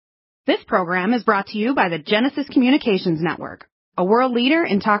This program is brought to you by the Genesis Communications Network, a world leader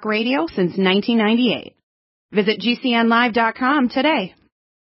in talk radio since 1998. Visit GCNlive.com today.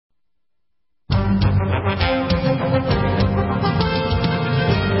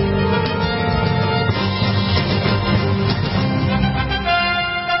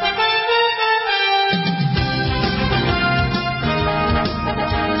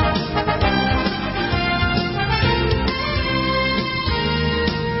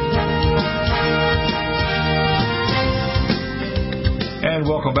 And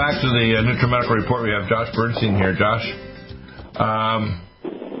welcome back to the NutriMedical Report. We have Josh Bernstein here. Josh,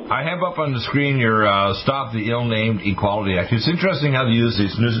 I have up on the screen your Stop the Ill-Named Equality Act. It's interesting how they use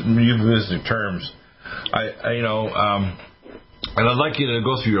these euphemistic terms. And I'd like you to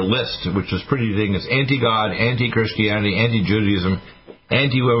go through your list, which is pretty ding. It's anti-God, anti-Christianity, anti-Judaism,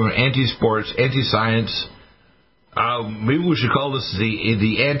 anti-women, anti-sports, anti-science. Maybe we should call this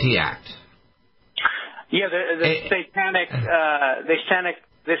the Anti-Act. Yeah, the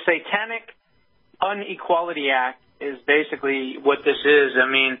Satanic Unequality Act is basically what this is. I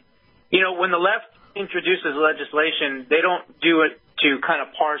mean, you know, when the left introduces legislation, they don't do it to kind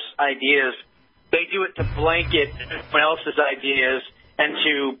of parse ideas. They do it to blanket everyone else's ideas and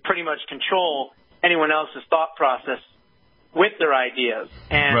to pretty much control anyone else's thought process with their ideas.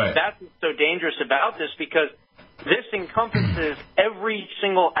 And That's what's so dangerous about this, because this encompasses every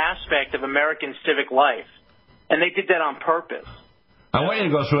single aspect of American civic life, and they did that on purpose. I want you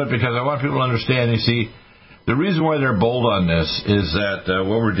to go through it because I want people to understand. You see, the reason why they're bold on this is that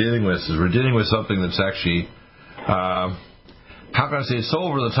what we're dealing with something that's actually, how can I say, so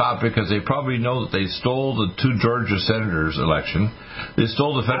over the top, because they probably know that they stole the two Georgia senators' election, they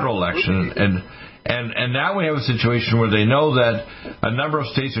stole the federal election, and now we have a situation where they know that a number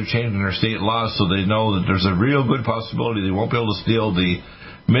of states are changing their state laws, so they know that there's a real good possibility they won't be able to steal the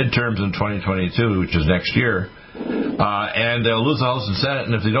midterms in 2022, which is next year, and they'll lose the House and Senate.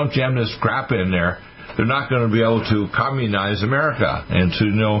 And if they don't jam this crap in there, they're not going to be able to communize America. And to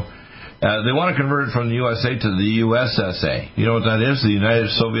they want to convert it from the USA to the USSA. You know what that is? The United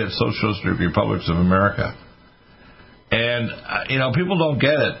Soviet Socialist Republics of America. And people don't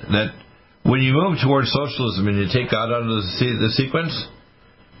get it that when you move towards socialism and you take God out of the sequence,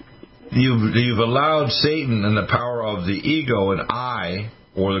 you've allowed Satan and the power of the ego and I,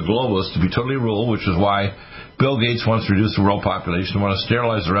 or the globalist, to be totally ruled, which is why Bill Gates wants to reduce the world population, wants to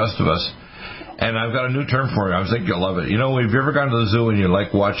sterilize the rest of us. And I've got a new term for you. I think you'll love it. You know, have you ever gone to the zoo and you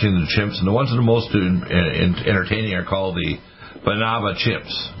like watching the chimps? And the ones that are most entertaining are called the banana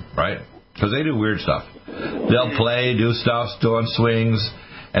chimps, right? Because they do weird stuff. They'll play, do stuff, do on swings,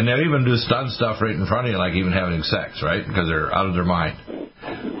 and they'll even do stunt stuff right in front of you, like even having sex, right? Because they're out of their mind.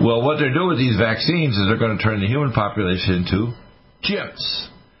 Well, what they're doing with these vaccines is they're going to turn the human population into chimps,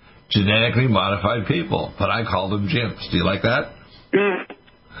 genetically modified people. But I call them chimps. Do you like that?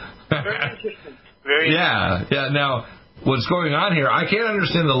 Very interesting. Very interesting. Yeah. Now, what's going on here, I can't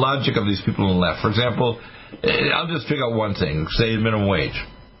understand the logic of these people on the left. For example, I'll just pick out one thing, say minimum wage.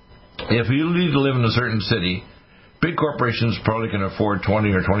 If you need to live in a certain city, big corporations probably can afford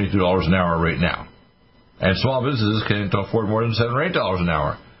 $20 or $22 an hour right now. And small businesses can't afford more than $7 or $8 an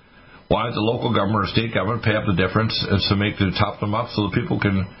hour. Why don't the local government or state government pay up the difference to top them up so that people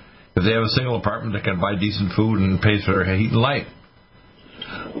can, if they have a single apartment, they can buy decent food and pay for their heat and light?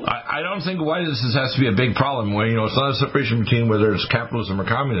 I don't think why this has to be a big problem. Where, it's not a separation between whether it's capitalism or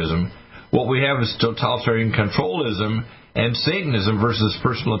communism. What we have is totalitarian controlism and Satanism versus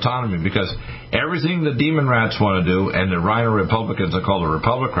personal autonomy, because everything the demon rats want to do, and the rhino Republicans are called the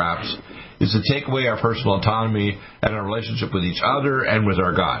Republicrats, is to take away our personal autonomy and our relationship with each other and with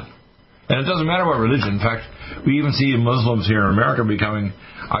our God. And it doesn't matter what religion. In fact, we even see Muslims here in America becoming,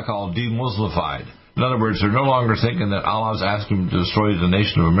 I call, de-Muslified. In other words, they're no longer thinking that Allah's asking them to destroy the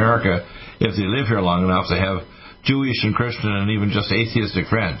nation of America if they live here long enough to have Jewish and Christian and even just atheistic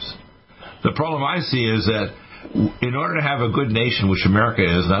friends. The problem I see is that in order to have a good nation, which America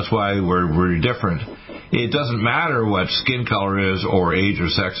is, and that's why we're different, it doesn't matter what skin color is or age or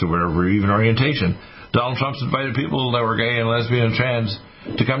sex or whatever, even orientation. Donald Trump's invited people that were gay and lesbian and trans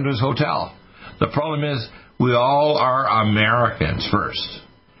to come to his hotel. The problem is we all are Americans first.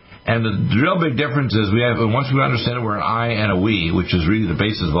 And the real big difference is once we understand that we're an I and a we, which is really the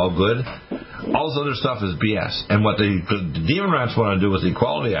basis of all good, all this other stuff is BS. And what the demon rats want to do with the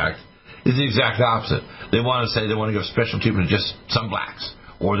Equality Act is the exact opposite. They want to give special treatment to just some blacks.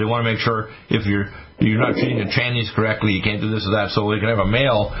 Or they want to make sure if you're not treating the trannies correctly, you can't do this or that, so they can have a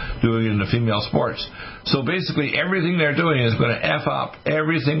male doing the female sports. So basically everything they're doing is going to F up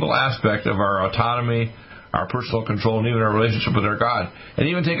every single aspect of our autonomy, our personal control, and even our relationship with our God, and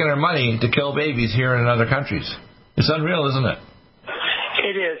even taking our money to kill babies here and in other countries. It's unreal, isn't it?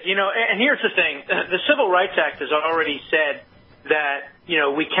 It is. And here's the thing. The Civil Rights Act has already said that,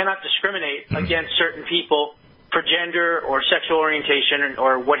 we cannot discriminate against certain people for gender or sexual orientation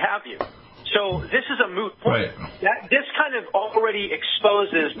or what have you. So this is a moot point. Right. This kind of already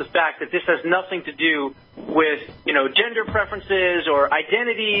exposes the fact that this has nothing to do with, gender preferences or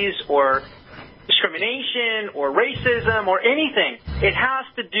identities or discrimination or racism or anything. It has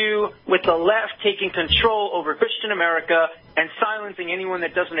to do with the left taking control over Christian America and silencing anyone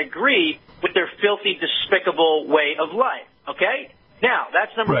that doesn't agree with their filthy, despicable way of life. Okay? Now,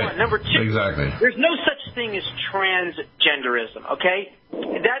 that's number one. Number two, there's no such thing as transgenderism, okay?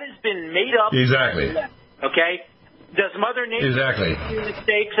 That has been made up. Okay? Does Mother Nature do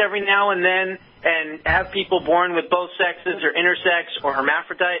mistakes every now and then and have people born with both sexes or intersex or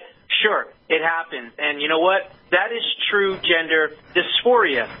hermaphrodite? Sure, it happens. And you know what? That is true gender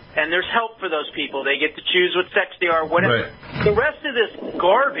dysphoria. And there's help for those people. They get to choose what sex they are, whatever. The rest of this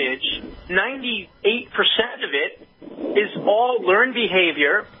garbage, 98% of it, is all learned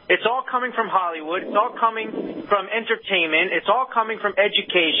behavior. It's all coming from Hollywood. It's all coming from entertainment. It's all coming from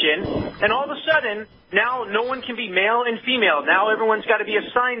education. And all of a sudden, now no one can be male and female. Now everyone's got to be a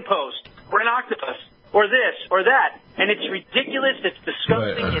signpost or an octopus or this or that. And it's ridiculous. It's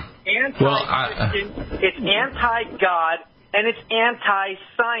disgusting. It's anti-Christian. It's anti-God. And it's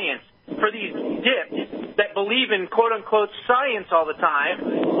anti-science. For these dips that believe in quote-unquote science all the time,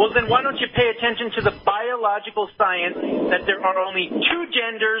 well, then why don't you pay attention to the biological science that there are only two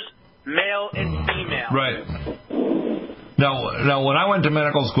genders, male and female? Right. Now, when I went to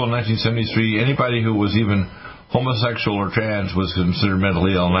medical school in 1973, anybody who was even homosexual or trans was considered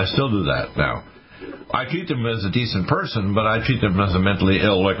mentally ill, and I still do that now. I treat them as a decent person, but I treat them as a mentally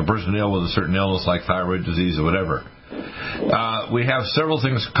ill, like a person ill with a certain illness like thyroid disease or whatever. We have several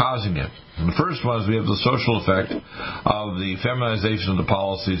things causing it. The first one is we have the social effect of the feminization of the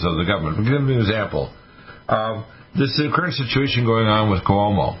policies of the government. I'll give you an example. This is the current situation going on with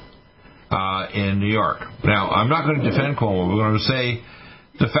Cuomo in New York. Now, I'm not going to defend Cuomo. We're going to say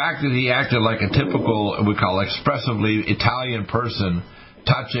the fact that he acted like a typical, we call expressively Italian person,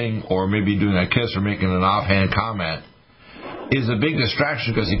 touching or maybe doing a kiss or making an offhand comment, is a big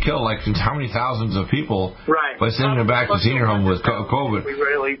distraction because he killed how many thousands of people by sending them back to senior home with COVID. We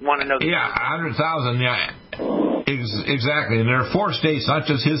really want to know. 100,000. Yeah, exactly. And there are 4 states, not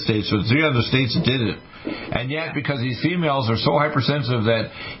just his states, but 3 other states that did it. And yet, because these females are so hypersensitive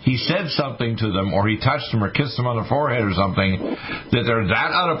that he said something to them, or he touched them, or kissed them on the forehead, or something, that they're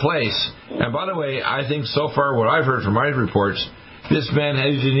that out of place. And by the way, I think so far what I've heard from my reports, this man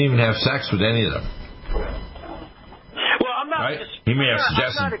didn't even have sex with any of them. Right? He may have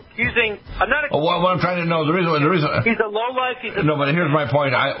suggested. I'm not accusing. What I'm trying to know, the reason. He's a lowlife. No, but here's my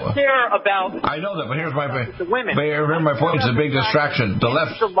point. I care about. I know that, but here's my point. The women. But here's my point. It's a big distraction. The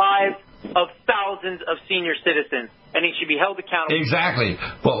left. The lives of thousands of senior citizens, and he should be held accountable. Exactly.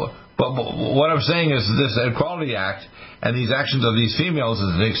 But what I'm saying is this Equality Act and these actions of these females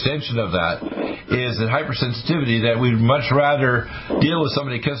is an extension of that, is a hypersensitivity that we'd much rather deal with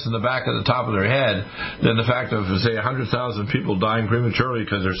somebody kissing the back of the top of their head than the fact of, say, 100,000 people dying prematurely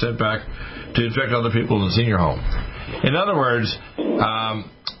because they're sent back to infect other people in the senior home. In other words,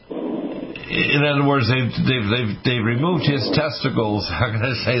 they've removed his testicles, how can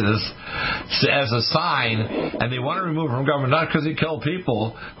I say this, as a sign, and they want to remove him from government, not because he killed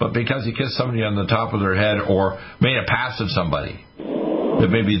people, but because he kissed somebody on the top of their head or made a pass at somebody that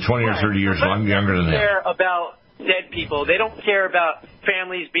may be 20 or 30 years younger than him. They don't care about dead people. They don't care about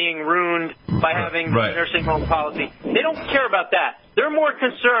families being ruined by having nursing home policy. They don't care about that. They're more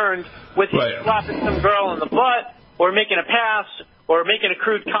concerned with slapping some girl in the butt or making a pass or making a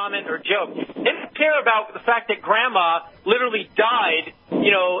crude comment or joke. They don't care about the fact that grandma literally died,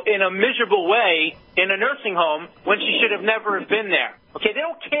 in a miserable way in a nursing home when she should have never been there. Okay, they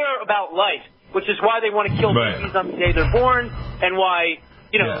don't care about life, which is why they want to kill babies on the day they're born, and why,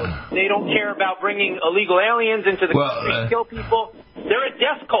 they don't care about bringing illegal aliens into the country to kill people. They're a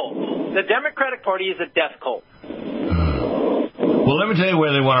death cult. The Democratic Party is a death cult. Well, let me tell you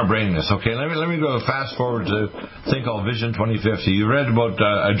where they want to bring this, okay? Let me go fast forward to a thing called Vision 2050. You read about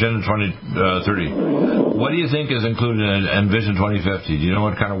Agenda 2030. What do you think is included in Vision 2050? Do you know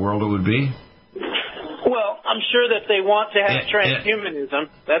what kind of world it would be? Well, I'm sure that they want to have transhumanism.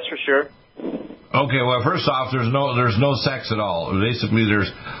 That's for sure. Okay, well, first off, there's no sex at all. Basically, there's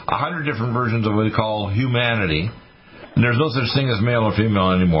 100 different versions of what we call humanity. And there's no such thing as male or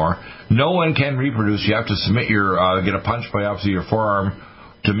female anymore. No one can reproduce. You have to submit get a punch biopsy of your forearm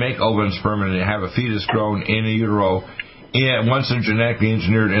to make ova and sperm and have a fetus grown in a utero. And once they're genetically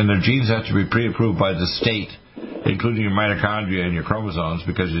engineered, and their genes have to be pre-approved by the state, including your mitochondria and your chromosomes,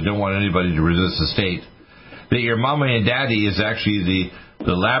 because you don't want anybody to resist the state, that your mama and daddy is actually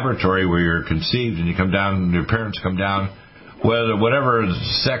the laboratory where you're conceived, and you come down, your parents come down, whatever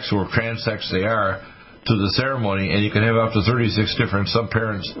sex or trans-sex they are, to the ceremony, and you can have up to 36 different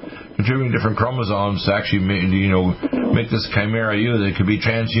sub-parents contributing different chromosomes to actually make this chimera you that could be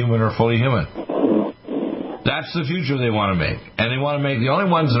transhuman or fully human. That's the future they want to make. And they want to make, the only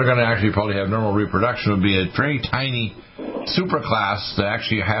ones that are going to actually probably have normal reproduction would be a very tiny superclass that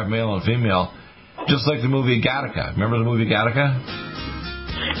actually have male and female, just like the movie Gattaca. Remember the movie Gattaca?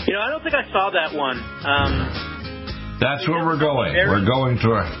 I don't think I saw that one. That's where we're going. We're going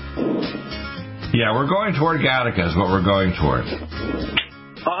toward... Yeah, we're going toward Gattaca is what we're going toward.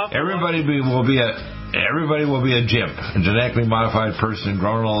 Everybody will be a GIMP, a genetically modified person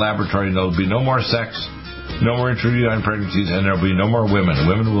grown in a laboratory. There'll be no more sex, no more intrauterine pregnancies, and there'll be no more women.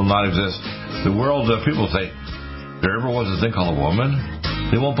 Women will not exist. The world, people say, there ever was a thing called a woman?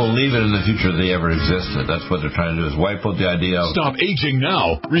 They won't believe it in the future they ever existed. That's what they're trying to do, is wipe out the idea of... Stop aging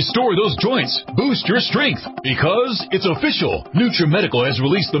now. Restore those joints. Boost your strength. Because it's official. NutriMedical has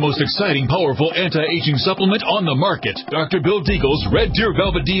released the most exciting, powerful anti-aging supplement on the market. Dr. Bill Deagle's Red Deer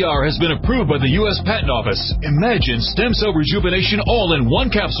Velvet DR has been approved by the U.S. Patent Office. Imagine stem cell rejuvenation all in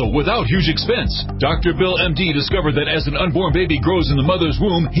one capsule without huge expense. Dr. Bill MD discovered that as an unborn baby grows in the mother's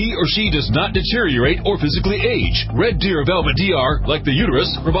womb, he or she does not deteriorate or physically age. Red Deer Velvet DR, like the uterus,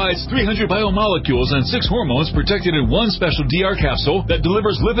 provides 300 biomolecules and 6 hormones protected in one special DR capsule that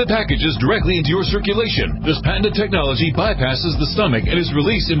delivers lipid packages directly into your circulation. This patented technology bypasses the stomach and is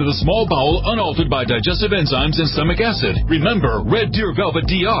released into the small bowel unaltered by digestive enzymes and stomach acid. Remember, Red Deer Velvet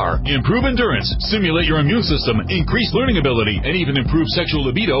DR. Improve endurance, stimulate your immune system, increase learning ability, and even improve sexual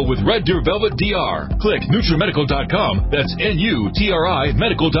libido with Red Deer Velvet DR. Click NutriMedical.com. That's NUTRI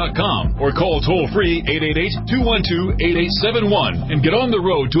Medical.com. Or call toll-free 888-212-8871 and get on the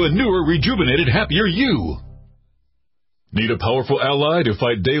road to a newer, rejuvenated, happier you. Need a powerful ally to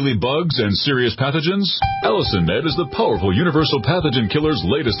fight daily bugs and serious pathogens? AllicinMed is the powerful universal pathogen killer's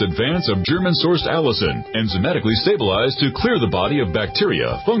latest advance of German-sourced allicin, enzymatically stabilized to clear the body of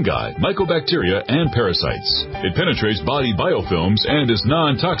bacteria, fungi, mycobacteria, and parasites. It penetrates body biofilms and is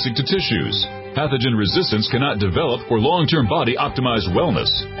non-toxic to tissues. Pathogen resistance cannot develop for long-term body-optimized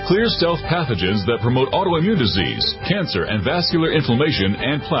wellness. Clear stealth pathogens that promote autoimmune disease, cancer and vascular inflammation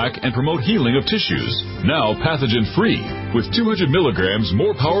and plaque and promote healing of tissues. Now pathogen-free. With 200 milligrams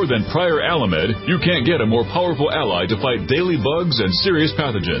more power than prior Alamed, you can't get a more powerful ally to fight daily bugs and serious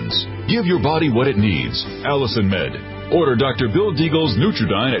pathogens. Give your body what it needs. AllicinMed. Order Dr. Bill Deagle's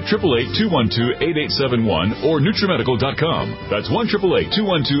Nutridyne at 888-212-8871 or NutriMedical.com. That's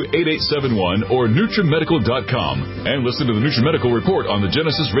 1-888-212-8871 or NutriMedical.com. And listen to the NutriMedical Report on the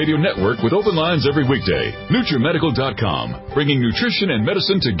Genesis Radio Network with open lines every weekday. NutriMedical.com, bringing nutrition and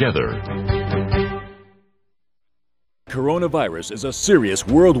medicine together. Coronavirus is a serious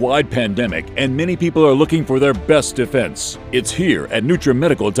worldwide pandemic, and many people are looking for their best defense. It's here at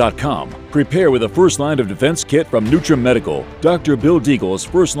NutriMedical.com. Prepare with a first line of defense kit from NutriMedical. Dr. Bill Deagle's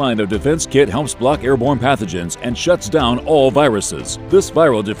first line of defense kit helps block airborne pathogens and shuts down all viruses. This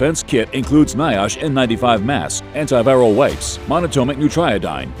viral defense kit includes NIOSH N95 mask, antiviral wipes, monatomic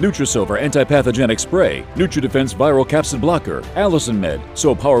nutriodine, Nutrisilver antipathogenic spray, NutriDefense viral capsid blocker, AllicinMed,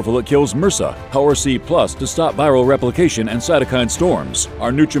 so powerful it kills MRSA, Power C Plus to stop viral replication and cytokine storms.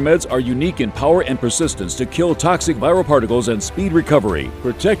 Our NutriMeds are unique in power and persistence to kill toxic viral particles and speed recovery.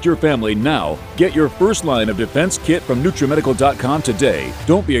 Protect your family now. Get your first line of defense kit from NutriMedical.com today.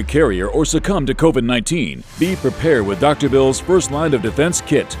 Don't be a carrier or succumb to COVID-19. Be prepared with Dr. Bill's first line of defense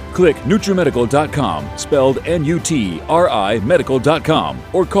kit. Click NutriMedical.com, spelled N-U-T-R-I Medical.com,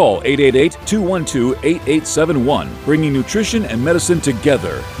 or call 888-212-8871, bringing nutrition and medicine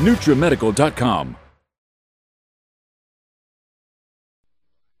together. NutriMedical.com.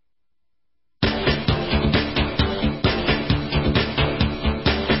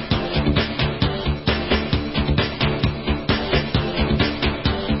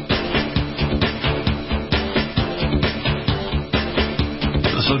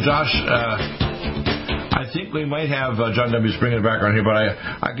 So, Josh, I think we might have John W. bringing it back on here, but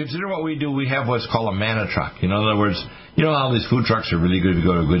I consider what we do, we have what's called a manna truck. In other words, you know how these food trucks are really good if you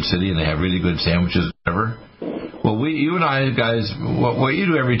go to a good city and they have really good sandwiches, whatever? Well, you and I, guys, what you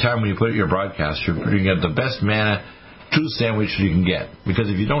do every time when you put it in your broadcast, you're putting out the best manna truth sandwich you can get. Because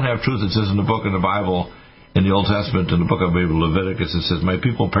if you don't have truth, it says in the book in the Bible, in the Old Testament, in the book of Leviticus, it says, my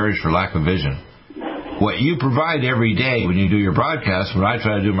people perish for lack of vision. What you provide every day when you do your broadcast, when I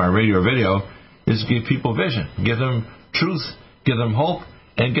try to do my radio or video, is give people vision, give them truth, give them hope,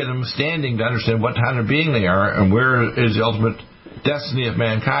 and get them standing to understand what kind of being they are and where is the ultimate destiny of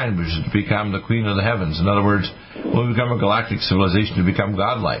mankind, which is to become the queen of the heavens. In other words, when we become a galactic civilization, to become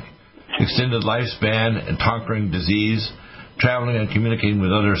godlike. Extended lifespan and conquering disease, traveling and communicating with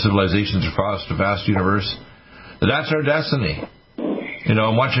other civilizations across the vast universe. That's our destiny. You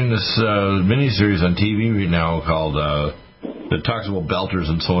know, I'm watching this mini-series on TV right now called that talks about belters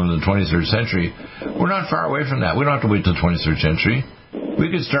and so on in the 23rd century. We're not far away from that. We don't have to wait till the 23rd century.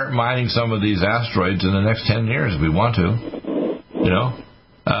 We could start mining some of these asteroids in the next 10 years if we want to. You know?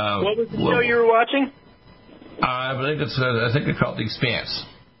 What was the show you were watching? I think it's called The Expanse.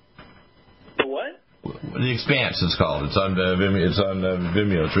 The what? The Expanse, it's called. It's on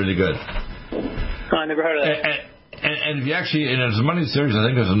Vimeo. It's really good. I never heard of that. And if you actually, and it's a money series, I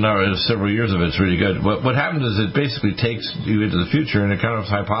think there's several years of it. It's really good. What happens is it basically takes you into the future and it kind of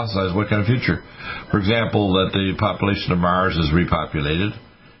hypothesizes what kind of future. For example, that the population of Mars is repopulated.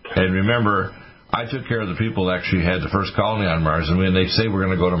 And remember, I took care of the people that actually had the first colony on Mars, and when they say we're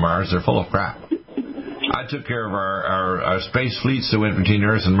going to go to Mars, they're full of crap. I took care of our space fleets that went between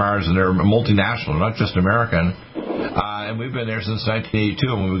Earth and Mars, and they're multinational, not just American. And we've been there since 1982.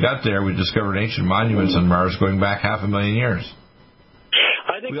 And when we got there, we discovered ancient monuments on Mars going back 500,000 years.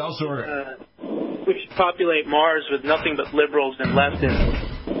 I think we should populate Mars with nothing but liberals and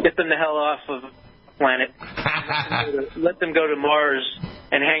leftists. Get them the hell off of the planet. Let them go to Mars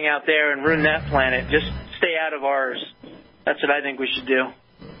and hang out there and ruin that planet. Just stay out of ours. That's what I think we should do.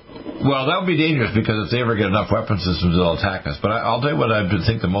 Well, that would be dangerous because if they ever get enough weapon systems, they'll attack us. But I'll tell you what I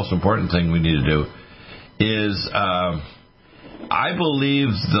think the most important thing we need to do is I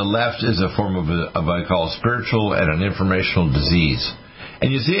believe the left is a form of what I call a spiritual and an informational disease. And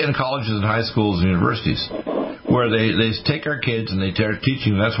you see it in colleges and high schools and universities where they take our kids and they start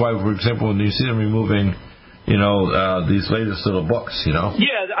teaching. That's why, for example, when you see them removing, these latest little books, Yeah,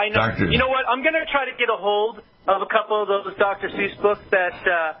 I know. Doctors. You know what? I'm going to try to get a hold of a couple of those Dr. Seuss books that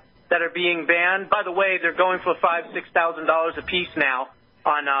are being banned. By the way, they're going for $5,000-$6,000 a piece now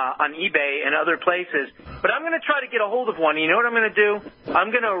on eBay and other places. But I'm going to try to get a hold of one. You know what I'm going to do?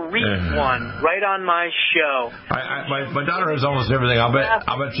 I'm going to read one right on my show. My daughter has almost everything. I'll bet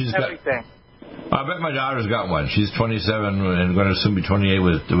she's got everything. I bet my daughter's got one. She's 27 and going to soon be 28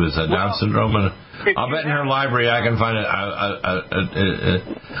 with Down syndrome. And I'll bet in her library I can find it.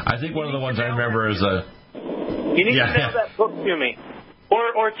 I think one of the ones I remember is You need to mail that book to me.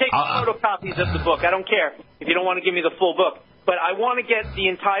 Or take photocopies of the book. I don't care if you don't want to give me the full book. But I want to get the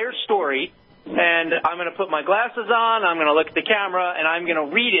entire story, and I'm going to put my glasses on, I'm going to look at the camera, and I'm going to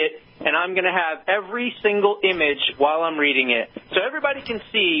read it, and I'm going to have every single image while I'm reading it. So everybody can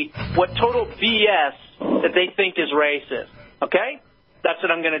see what total BS that they think is racist. Okay? That's what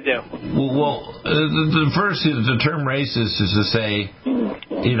I'm going to do. Well, the term racist is to say,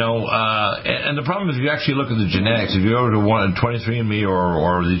 and the problem is if you actually look at the genetics, if you go to 23andMe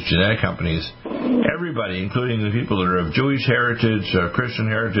or these genetic companies, everybody, including the people that are of Jewish heritage, Christian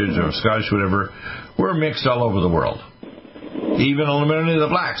heritage, or Scottish, whatever, we're mixed all over the world. Even eliminating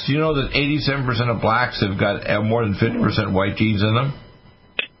the blacks. Do you know that 87% of blacks have got more than 50% white genes in them?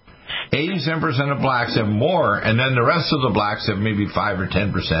 87% of blacks have more, and then the rest of the blacks have maybe 5 or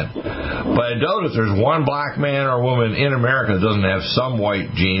 10%. But I doubt if there's one black man or woman in America that doesn't have some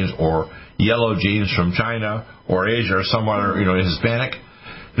white genes or yellow genes from China or Asia or some other, Hispanic.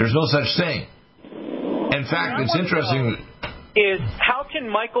 There's no such thing. In fact, it's interesting. Is how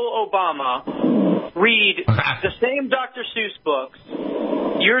can Michael Obama read the same Dr. Seuss books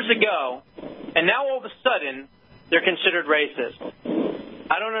years ago, and now all of a sudden they're considered racist?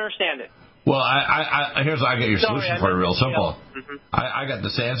 I don't understand it. Well, I get your solution for it real simple. Mm-hmm. I got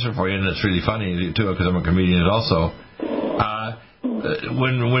this answer for you, and it's really funny, too, because I'm a comedian also.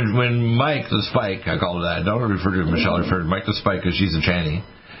 When Mike the Spike, I call it that, I don't refer to Michelle, I refer to Mike the Spike because she's a tranny.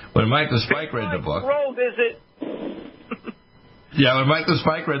 When Mike the Spike read the book... Yeah, when Mike the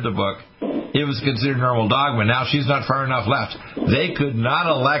Spike read the book, it was considered normal dogma. Now she's not far enough left. They could not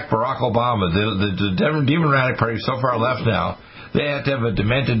elect Barack Obama. The Democratic Party is so far left now, they have to have a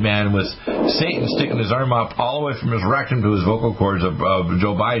demented man with Satan sticking his arm up all the way from his rectum to his vocal cords of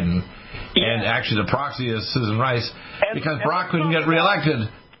Joe Biden. Yeah. And actually the proxy is Susan Rice, because Barack couldn't get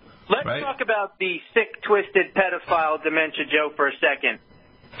reelected. Let's talk about the sick, twisted pedophile Dementia Joe for a second.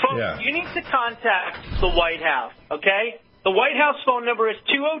 Folks, you need to contact the White House, okay? The White House phone number is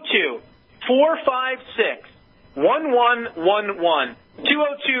 202-456-1111.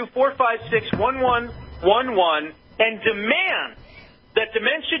 202-456-1111, and demand that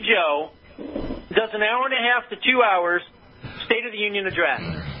Dementia Joe does an hour and a half to 2 hours State of the Union address.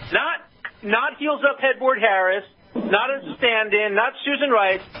 Not heels up headboard Harris, not a stand-in, not Susan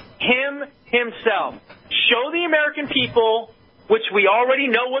Rice, himself. Show the American people, which we already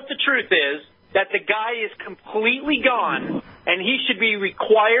know what the truth is, that the guy is completely gone, and he should be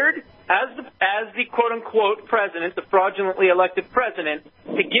required, as the quote-unquote president, the fraudulently elected president,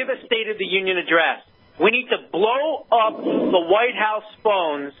 to give a State of the Union address. We need to blow up the White House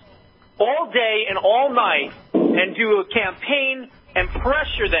phones all day and all night and do a campaign and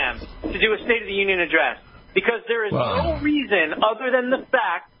pressure them to do a State of the Union address. Because there is no reason other than the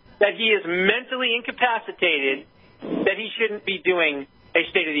fact that he is mentally incapacitated that he shouldn't be doing a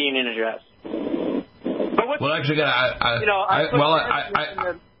State of the Union address. But well, actually, I in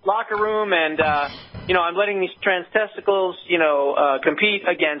the locker room, and I'm letting these trans testicles, compete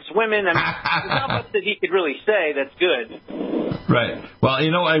against women. I mean, there's not much that he could really say that's good. Right. Well,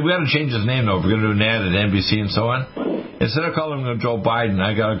 we got to change his name though. We're going to do an ad at NBC and so on. Instead of calling him Joe Biden,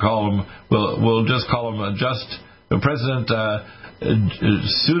 I got to call him. We'll just call him the President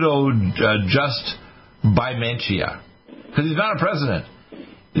Just Bimentia, because he's not a president.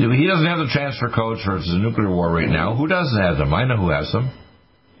 He doesn't have the transfer codes for the nuclear war right now. Who does have them? I know who has them.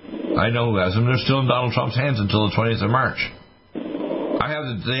 They're still in Donald Trump's hands until the 20th of March. I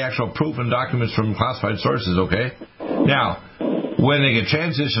have the actual proof and documents from classified sources, okay? Now, when they get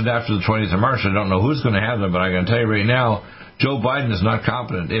transitioned after the 20th of March, I don't know who's going to have them, but I can tell you right now, Joe Biden is not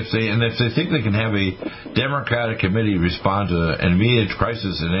competent. If they think they can have a Democratic committee respond to an immediate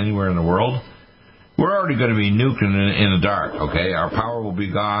crisis anywhere in the world, we're already going to be nuked in the dark, okay? Our power will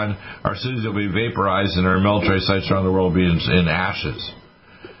be gone, our cities will be vaporized, and our military sites around the world will be in ashes.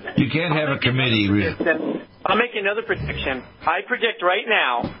 You can't have a committee. I'll make another prediction. I predict right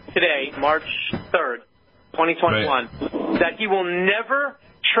now, today, March 3rd, 2021, that he will never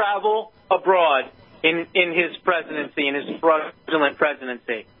travel abroad in his presidency, in his fraudulent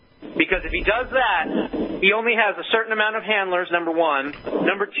presidency. Because if he does that, he only has a certain amount of handlers, number one.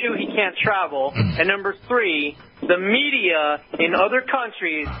 Number two, he can't travel. And number three, the media in other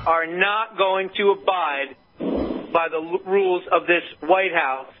countries are not going to abide by the rules of this White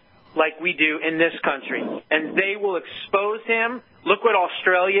House like we do in this country. And they will expose him. Look what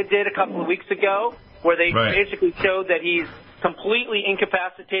Australia did a couple of weeks ago, where they basically showed that he's completely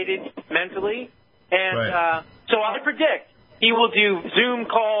incapacitated mentally. And so I predict he will do Zoom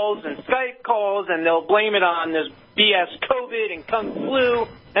calls and Skype calls, and they'll blame it on this BS COVID and Kung Flu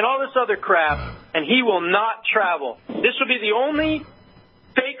and all this other crap, and he will not travel. This will be the only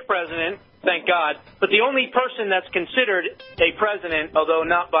fake president, thank God, but the only person that's considered a president, although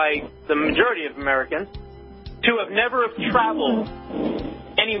not by the majority of Americans, to have never traveled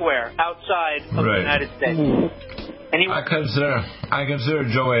anywhere outside of the United States. And I consider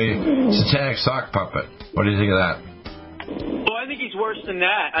Joe a satanic sock puppet. What do you think of that? Well, I think he's worse than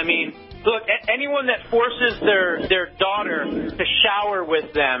that. I mean, look, anyone that forces their daughter to shower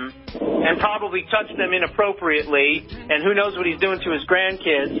with them and probably touch them inappropriately, and who knows what he's doing to his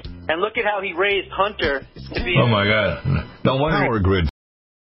grandkids, and look at how he raised Hunter to be... Oh, my God. No wonder... Power grid.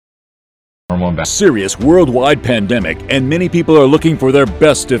 Serious worldwide pandemic, and many people are looking for their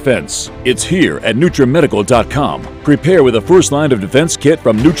best defense. It's here at NutriMedical.com. Prepare with a first line of defense kit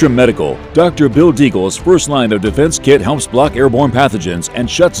from NutriMedical. Dr. Bill Deagle's first line of defense kit helps block airborne pathogens and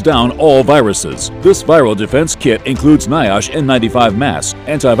shuts down all viruses. This viral defense kit includes NIOSH N95 mask,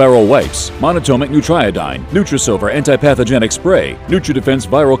 antiviral wipes, monatomic nutriodine, Nutrisilver antipathogenic spray, NutriDefense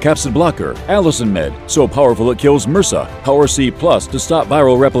viral capsid blocker, Allison Med, so powerful it kills MRSA, Power C Plus to stop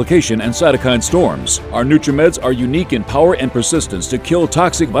viral replication and cytokine storms. Our NutriMeds are unique in power and persistence to kill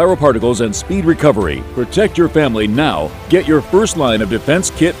toxic viral particles and speed recovery. Protect your family now. Get your first line of defense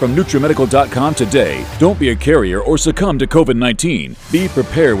kit from NutriMedical.com today. Don't be a carrier or succumb to COVID-19. Be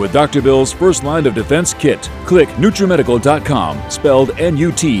prepared with Dr. Bill's first line of defense kit. Click NutriMedical.com, spelled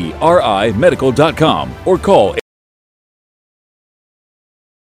N-U-T-R-I medical.com, or call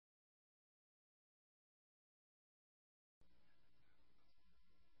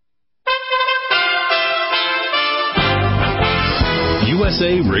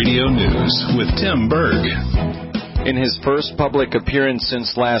USA Radio News with Tim Berg. In his first public appearance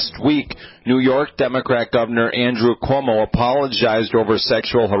since last week, New York Democrat Governor Andrew Cuomo apologized over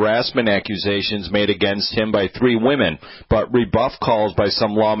sexual harassment accusations made against him by 3 women, but rebuffed calls by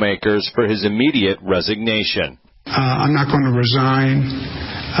some lawmakers for his immediate resignation. I'm not going to resign.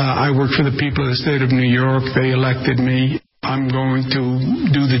 I work for the people of the state of New York. They elected me. I'm going to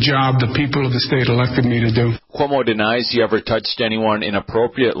do the job the people of the state elected me to do. Cuomo denies he ever touched anyone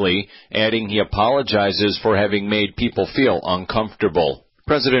inappropriately, adding he apologizes for having made people feel uncomfortable.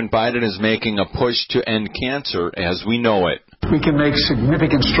 President Biden is making a push to end cancer as we know it. We can make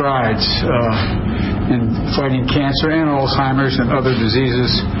significant strides in fighting cancer and Alzheimer's and other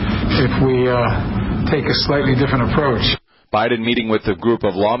diseases if we take a slightly different approach. Biden meeting with a group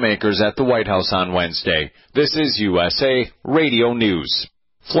of lawmakers at the White House on Wednesday. This is USA Radio News.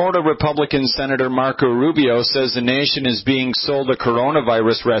 Florida Republican Senator Marco Rubio says the nation is being sold a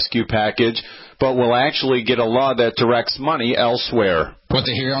coronavirus rescue package, but will actually get a law that directs money elsewhere. What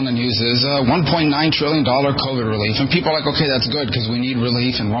they hear on the news is $1.9 trillion COVID relief, and people are like, okay, that's good because we need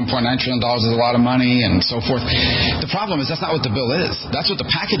relief, and $1.9 trillion is a lot of money, and so forth. The problem is that's not what the bill is. That's what the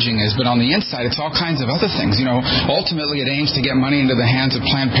packaging is, but on the inside, it's all kinds of other things. Ultimately, it aims to get money into the hands of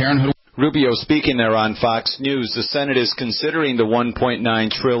Planned Parenthood. Rubio speaking there on Fox News. The Senate is considering the $1.9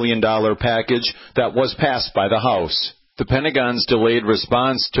 trillion package that was passed by the House. The Pentagon's delayed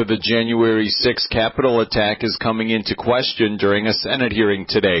response to the January 6 Capitol attack is coming into question during a Senate hearing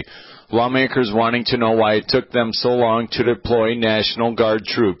today. Lawmakers wanting to know why it took them so long to deploy National Guard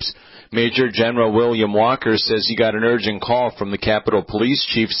troops. Major General William Walker says he got an urgent call from the Capitol Police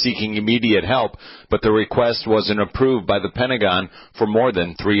Chief seeking immediate help, but the request wasn't approved by the Pentagon for more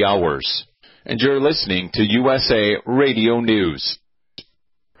than 3 hours. And you're listening to USA Radio News.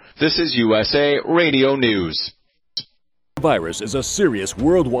 This is USA Radio News. Virus is a serious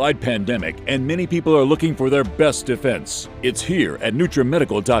worldwide pandemic, and many people are looking for their best defense. It's here at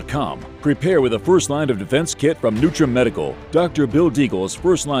NutriMedical.com. Prepare with a first line of defense kit from NutriMedical. Dr. Bill Deagle's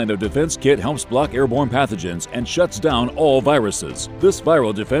first line of defense kit helps block airborne pathogens and shuts down all viruses. This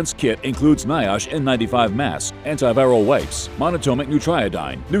viral defense kit includes NIOSH N95 mask, antiviral wipes, monatomic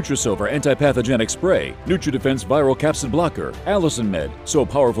Nutriodine, Nutrisilver antipathogenic spray, NutriDefense viral capsid blocker, Allison Med, so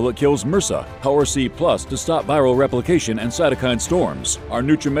powerful it kills MRSA, Power C Plus to stop viral replication and cytokine storms. Our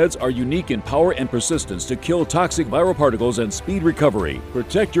NutriMeds are unique in power and persistence to kill toxic viral particles and speed recovery.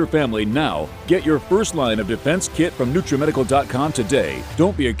 Protect your family now. Get your first line of defense kit from NutriMedical.com today.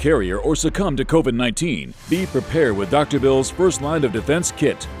 Don't be a carrier or succumb to COVID-19. Be prepared with Dr. Bill's first line of defense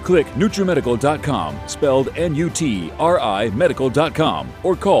kit. Click NutriMedical.com, spelled N-U-T-R-I medical.com,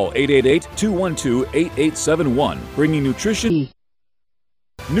 or call 888-212-8871. Bringing nutrition.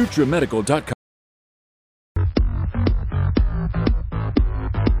 NutriMedical.com.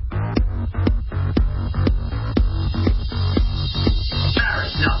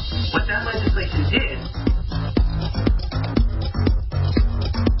 What that legislation did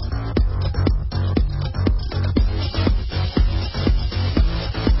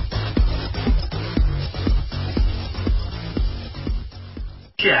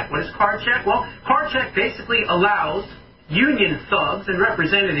check. What is card check? Well, card check basically allows union thugs and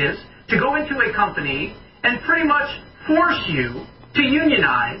representatives to go into a company and pretty much force you to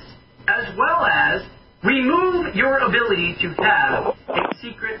unionize, as well as remove your ability to have a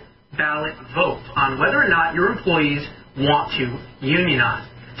secret ballot vote on whether or not your employees want to unionize.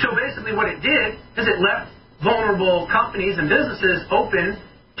 So basically what it did is it left vulnerable companies and businesses open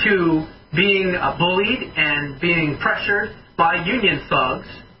to being bullied and being pressured by union thugs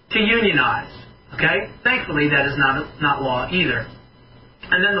to unionize. Okay? Thankfully, that is not law either.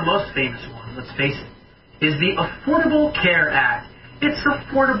 And then the most famous one, let's face it, is the Affordable Care Act. It's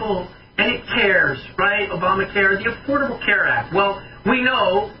affordable and it cares, right? Obamacare, the Affordable Care Act. Well, we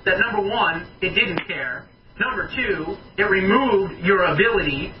know that number one, it didn't care. Number two, it removed your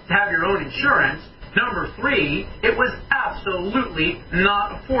ability to have your own insurance. Number three, it was absolutely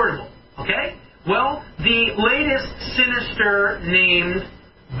not affordable. Okay? Well, the latest sinister named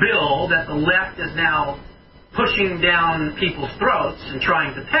bill that the left is now pushing down people's throats and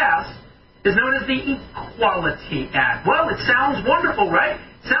trying to pass is known as the Equality Act. Well, it sounds wonderful, right?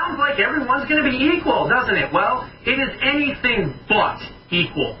 Sounds like everyone's going to be equal, doesn't it? Well, it is anything but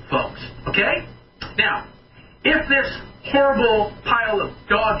equal, folks. Okay? Now, if this horrible pile of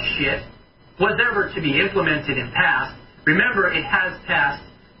dog shit was ever to be implemented and passed, remember it has passed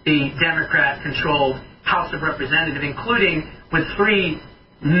the Democrat-controlled House of Representatives, including with 3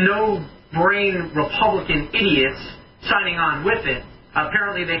 no-brain Republican idiots signing on with it.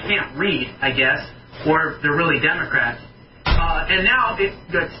 Apparently they can't read, I guess, or they're really Democrats. And now it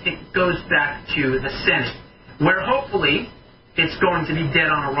goes back to the Senate, where hopefully it's going to be dead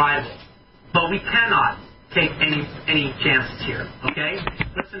on arrival. But we cannot take any chances here, okay?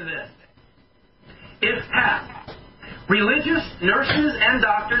 Listen to this. If passed, religious nurses and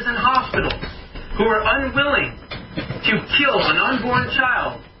doctors in hospitals who are unwilling to kill an unborn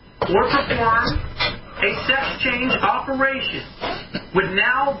child or perform a sex change operation would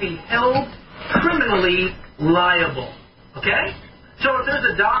now be held criminally liable. Okay? So if there's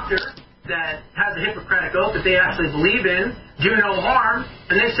a doctor that has a Hippocratic oath that they actually believe in, do no harm,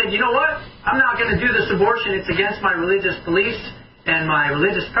 and they said, you know what, I'm not going to do this abortion, it's against my religious beliefs and my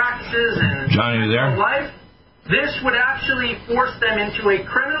religious practices and Johnny, you there? life, this would actually force them into a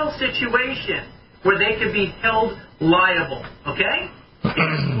criminal situation where they could be held liable, okay?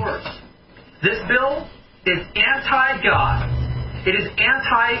 It's worse. This bill is anti-God. It is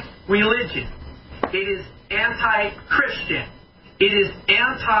anti-religion. It is anti-Christian. It is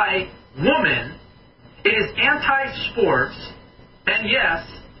anti-woman. It is anti-sports. And yes,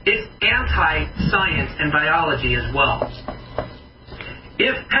 it's anti-science and biology as well.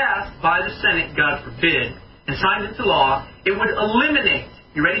 If passed by the Senate, God forbid, and signed into law, it would eliminate,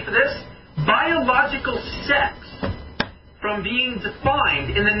 you ready for this? Biological sex from being defined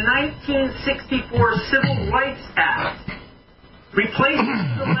in the 1964 Civil Rights Act,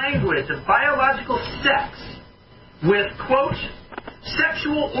 replacing the language of biological sex with, quote,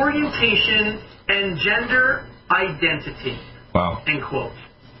 sexual orientation and gender identity, wow, end quote.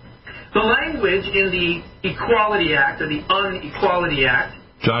 The language in the Equality Act, or the Unequality Act,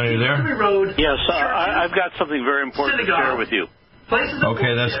 Johnny, are you there? Road, yes, I've got something very important to share with you.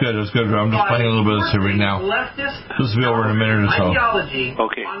 Okay, that's good. That's good. I'm just playing a little bit of this right now. This will be over in a minute or so. Ideology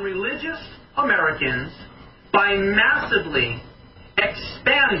on religious Americans by massively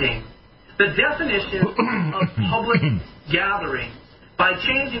expanding the definition of public gatherings by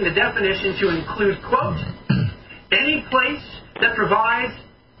changing the definition to include, quote, any place that provides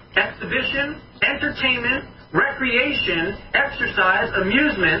exhibition, entertainment, recreation, exercise,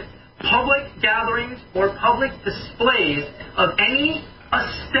 amusement, public gatherings, or public displays of any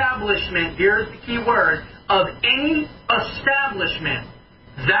establishment, here's the key word, of any establishment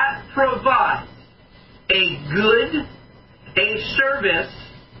that provides a good, a service,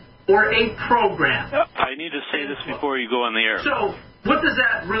 or a program. I need to say this before you go on the air. So, what does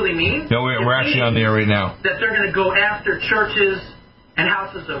that really mean? No, we're actually on the air right now. That they're going to go after churches and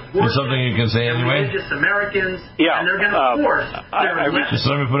houses of worship. Is something you can say anyway? Religious Americans. Yeah. And they're going to force. Just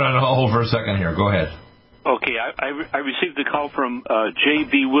let me put on hold for a second here. Go ahead. Okay, I received a call from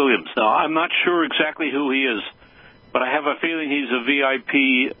J.B. Williams. Now, I'm not sure exactly who he is, but I have a feeling he's a VIP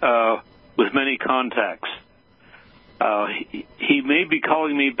with many contacts. He may be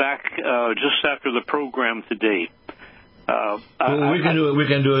calling me back just after the program today. We can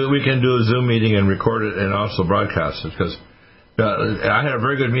do a Zoom meeting and record it and also broadcast it, because I had a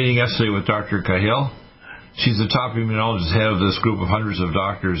very good meeting yesterday with Dr. Cahill. She's the top immunologist, head of this group of hundreds of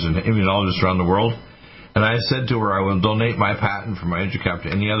doctors and immunologists around the world. And I said to her, I will donate my patent for my EduCap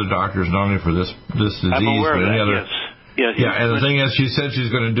to any other doctors, not only for this disease, I'm aware but any of that, other. Yes. Yeah, and the thing is, she said she's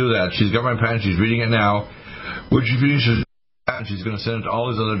going to do that. She's got my patent. She's reading it now. When she finishes, she's going to send it to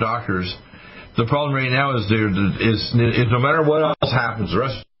all these other doctors. The problem right now is no matter what else happens, the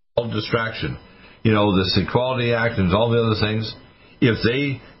rest is all distraction. You know, this Equality Act and all the other things, if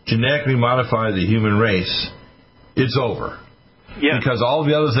they genetically modify the human race, it's over. Yes. Because all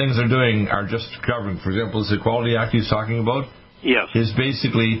the other things they're doing are just covering. For example, this Equality Act he's talking about is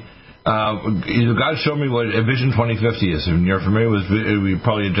basically, you've got to show me what Vision 2050 is. And you're familiar with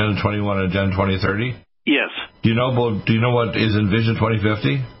probably Agenda 21 and Agenda 2030? Yes. Do you know what is in Vision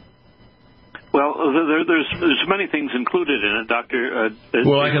 2050? Well, there's many things included in it, Doctor.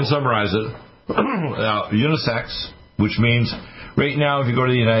 Well, I can summarize it. Unisex, which means right now, if you go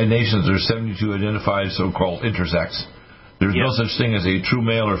to the United Nations, there's 72 identified so-called intersex. There's no such thing as a true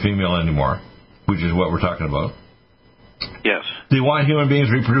male or female anymore, which is what we're talking about. Yes. They want human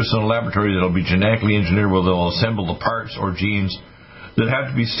beings reproduced in a laboratory that will be genetically engineered, where they'll assemble the parts or genes that have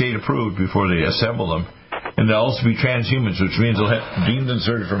to be state approved before they assemble them. And they'll also be transhumans, which means they'll have genes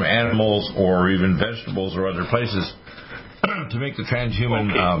inserted from animals or even vegetables or other places to make the transhuman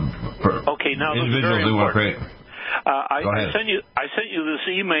individual do what great. I sent you this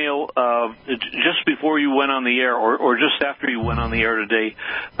email just before you went on the air, or just after you went on the air today.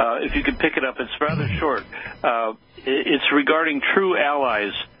 If you could pick it up, it's rather short. It's regarding True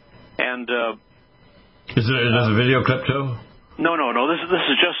Allies, and is it a video clip too? No. This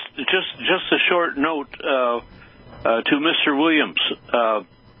is just a short note to Mr. Williams.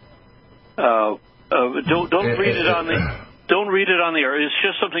 Don't read it on the. Don't read it on the air. It's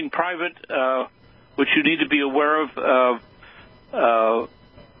just something private, which you need to be aware of.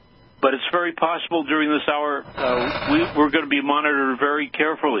 But it's very possible during this hour we're going to be monitored very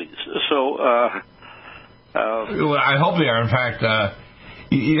carefully. So, well, I hope they are. In fact,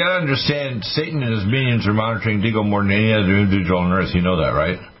 you got to understand, Satan and his minions are monitoring Deagle more than any other individual on Earth. You know that,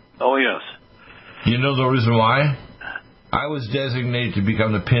 right? Oh yes. You know the reason why? I was designated to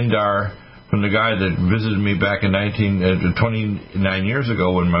become the Pindar from the guy that visited me back in 29 years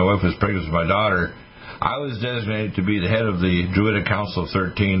ago when my wife was pregnant with my daughter. I was designated to be the head of the Druidic Council of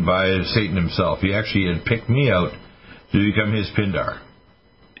 13 by Satan himself. He actually had picked me out to become his Pindar.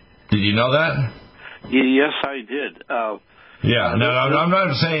 Did you know that? Yes, I did. Yeah, no, I'm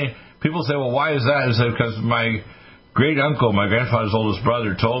not saying... People say, well, why is that? Is that because my great-uncle, my grandfather's oldest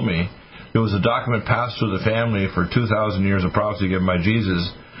brother, told me there was a document passed through the family for 2,000 years of prophecy given by Jesus,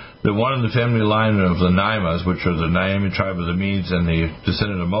 that one in the family line of the Naimas, which are the Naimi tribe of the Medes and the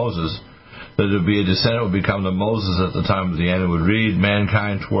descendant of Moses, that there would be a descendant would become the Moses at the time of the end, and would lead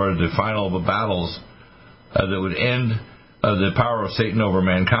mankind toward the final of the battles that would end the power of Satan over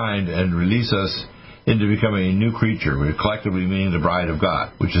mankind and release us into becoming a new creature, collectively meaning the bride of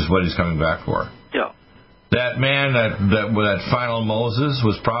God, which is what he's coming back for. Yeah. That man, that final Moses,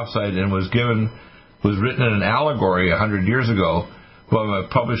 was prophesied and was written in an allegory 100 years ago,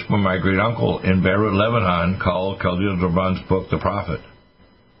 published by my great uncle in Beirut, Lebanon, called Khalil Gibran's book, The Prophet.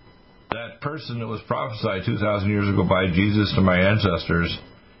 That person that was prophesied 2,000 years ago by Jesus to my ancestors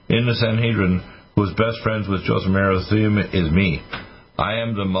in the Sanhedrin, who was best friends with Joseph Arimathea, is me. I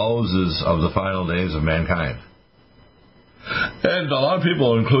am the Moses of the final days of mankind. And a lot of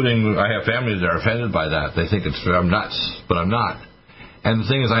people, including, I have families that are offended by that. They think I'm nuts, but I'm not. And the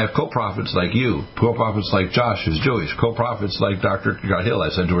thing is, I have co-prophets like you, co-prophets like Josh, who's Jewish, co-prophets like Dr. Hill. I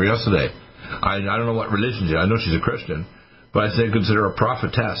said to her yesterday, I don't know what religion she is. I know she's a Christian, but I said consider her a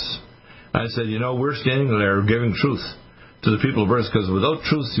prophetess. I said, we're standing there giving truth to the people of earth, because without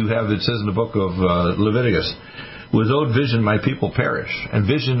truth, you have, it says in the book of Leviticus, without vision, my people perish. And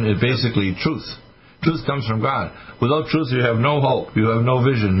vision is basically truth. Truth comes from God. Without truth, you have no hope. You have no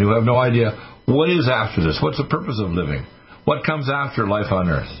vision. You have no idea what is after this. What's the purpose of living? What comes after life on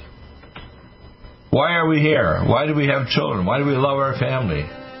earth? Why are we here? Why do we have children? Why do we love our family?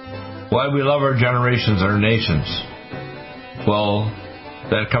 Why do we love our generations, our nations? Well,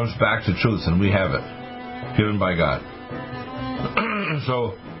 that comes back to truth, and we have it, given by God.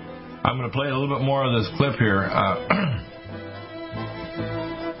 So, I'm going to play a little bit more of this clip here.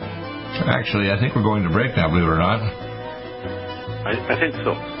 Actually, I think we're going to break now, believe it or not. I think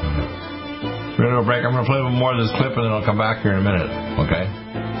so. We're going to go break. I'm going to play a little more of this clip, and then I'll come back here in a minute. Okay?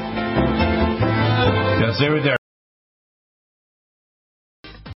 Yeah, stay right there.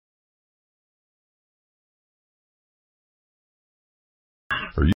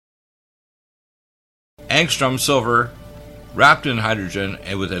 Angstrom silver wrapped in hydrogen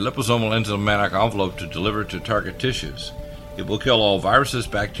and with a liposomal enzymatic envelope to deliver to target tissues. It will kill all viruses,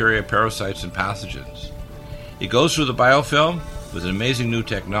 bacteria, parasites, and pathogens. It goes through the biofilm with an amazing new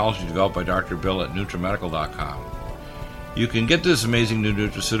technology developed by Dr. Bill at NutriMedical.com. You can get this amazing new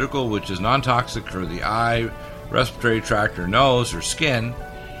nutraceutical, which is non-toxic for the eye, respiratory tract, or nose, or skin,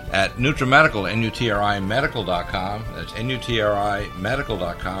 at NutriMedical, NutriMedical.com. That's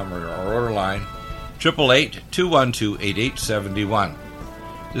NutriMedical.com, or our order line 888-212-8871.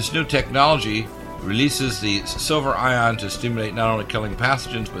 This new technology releases the silver ion to stimulate not only killing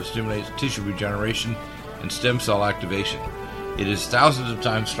pathogens, but stimulates tissue regeneration and stem cell activation. It is thousands of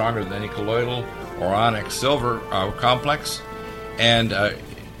times stronger than any colloidal or onyx silver complex, and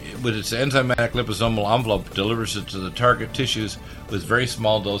with its enzymatic liposomal envelope, delivers it to the target tissues with very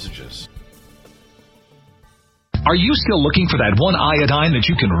small dosages. Are you still looking for that one iodine that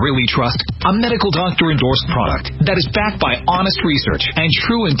you can really trust? A medical doctor-endorsed product that is backed by honest research and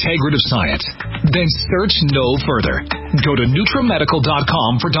true integrative science? Then search no further. Go to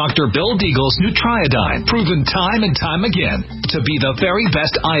NutriMedical.com for Dr. Bill Deagle's Nutriodine, proven time and time again to be the very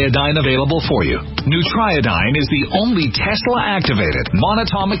best iodine available for you. Nutriodine is the only Tesla-activated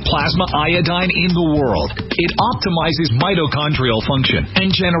monatomic plasma iodine in the world. It optimizes mitochondrial function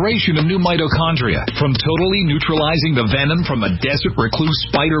and generation of new mitochondria from totally neutralizing the venom from a desert recluse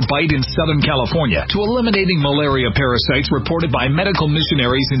spider bite in Southern California to eliminating malaria parasites reported by medical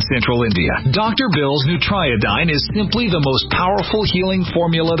missionaries in Central India. Dr. Bill's Nutriodine is simply the most powerful healing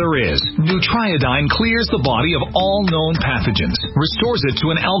formula there is. Nutriodine clears the body of all known pathogens, restores it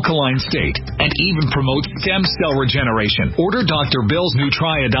to an alkaline state, and even promotes stem cell regeneration. Order Dr. Bill's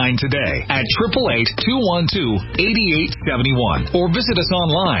Nutriodine today at 888-212-8871 or visit us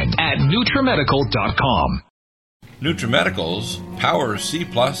online at NutriMedical.com. NutriMedical's Power C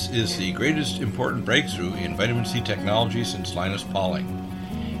Plus is the greatest important breakthrough in vitamin C technology since Linus Pauling.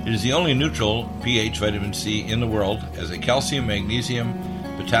 It is the only neutral pH vitamin C in the world as a calcium, magnesium,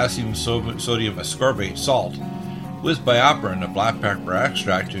 potassium, sodium ascorbate salt with BioPerine, a black pepper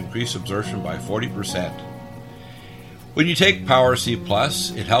extract, to increase absorption by 40%. When you take Power C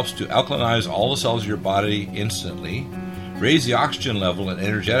Plus, it helps to alkalinize all the cells of your body instantly, raise the oxygen level and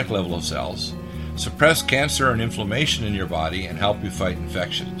energetic level of cells, suppress cancer and inflammation in your body, and help you fight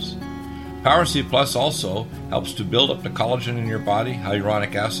infections. Power C Plus also helps to build up the collagen in your body,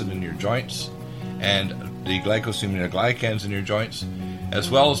 hyaluronic acid in your joints, and the glycosaminoglycans in your joints, as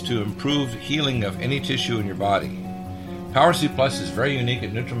well as to improve healing of any tissue in your body. Power C Plus is very unique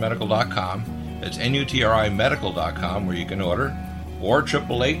at NutriMedical.com. It's NutriMedical.com where you can order, or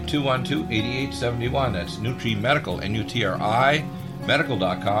 888-212-8871. That's NutriMedical, NUTRI,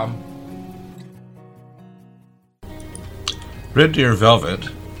 medical.com. Red Deer Velvet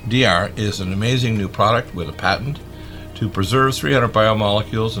DR is an amazing new product with a patent to preserve 300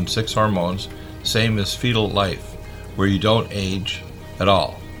 biomolecules and 6 hormones, same as fetal life, where you don't age at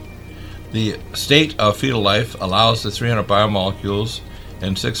all. The state of fetal life allows the 300 biomolecules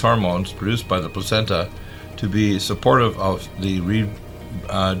and 6 hormones produced by the placenta to be supportive of the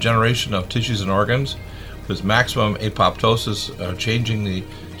regeneration of tissues and organs, with maximum apoptosis, changing the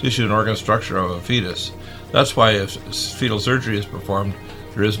tissue and organ structure of a fetus. That's why if fetal surgery is performed,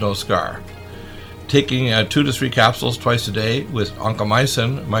 there is no scar. Taking 2 to 3 capsules twice a day with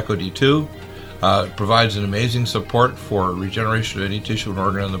oncomycin, myco-D2, provides an amazing support for regeneration of any tissue and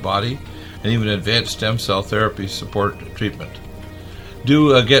organ in the body, and even advanced stem cell therapy support treatment.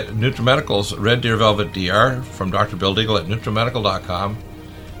 Do get NutriMedical's Red Deer Velvet DR from Dr. Bill Deagle at NutriMedical.com,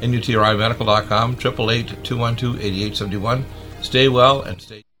 NUTRIMedical.com, 888-212-8871. Stay well and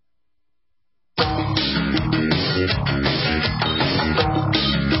stay...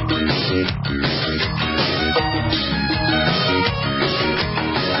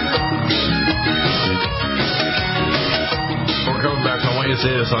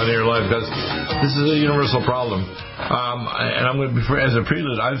 Say this on air live because this is a universal problem, and I'm going to be, as a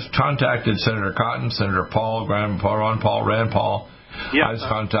prelude, I've contacted Senator Cotton, Senator Paul, Ron Paul, Rand Paul. Yeah. I've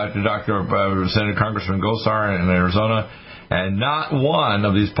contacted Senator Congressman Gosar in Arizona, and not one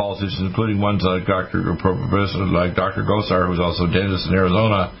of these politicians, including ones like Dr. Gosar, who's also a dentist in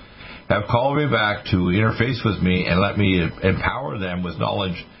Arizona, have called me back to interface with me and let me empower them with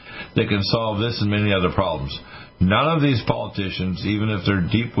knowledge that can solve this and many other problems. None of these politicians, even if they're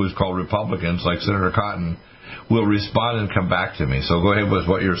deep what's called Republicans, like Senator Cotton, will respond and come back to me. So go ahead with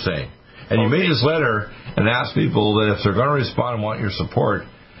what you're saying. And you made this letter and asked people that if they're going to respond and want your support,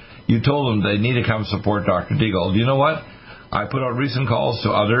 you told them they need to come support Dr. Deagle. Do you know what? I put out recent calls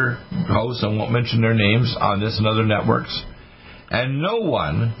to other hosts, I won't mention their names, on this and other networks. And no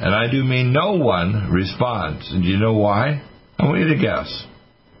one, and I do mean no one, responds. And do you know why? I want you to guess.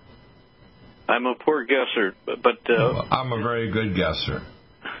 I'm a poor guesser, but... I'm a very good guesser.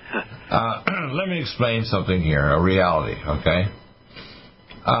 Let me explain something here, a reality, okay?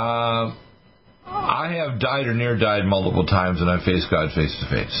 I have died or near died multiple times, and I've faced God face to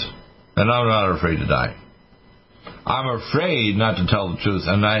face. And I'm not afraid to die. I'm afraid not to tell the truth.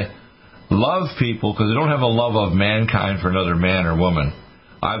 And I love people because I don't have a love of mankind for another man or woman.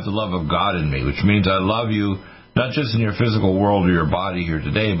 I have the love of God in me, which means I love you not just in your physical world or your body here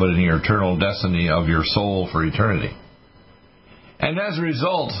today, but in your eternal destiny of your soul for eternity. And as a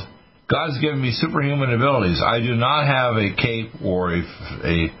result, God's given me superhuman abilities. I do not have a cape or a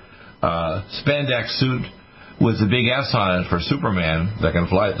spandex suit with a big S on it for Superman that can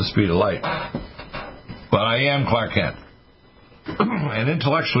fly at the speed of light. But I am Clark Kent. And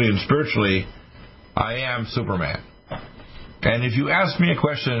intellectually and spiritually, I am Superman. And if you ask me a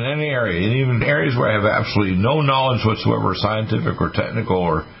question in any area, and even areas where I have absolutely no knowledge whatsoever, scientific or technical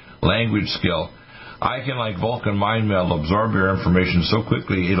or language skill, I can, like Vulcan mind meld, absorb your information so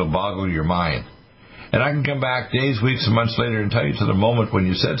quickly it'll boggle your mind. And I can come back days, weeks, and months later and tell you to the moment when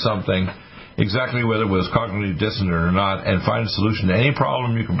you said something, exactly whether it was cognitively dissonant or not, and find a solution to any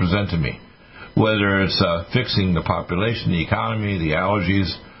problem you can present to me. Whether it's fixing the population, the economy, the allergies,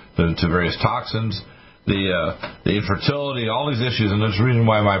 to various toxins, the infertility, all these issues, and there's a reason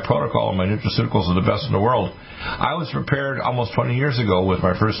why my protocol and my nutraceuticals are the best in the world. I was prepared almost 20 years ago with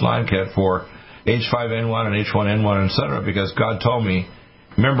my first line kit for H5N1 and H1N1, etc., because God told me,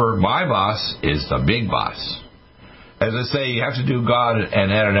 remember, my boss is the big boss. As I say, you have to do God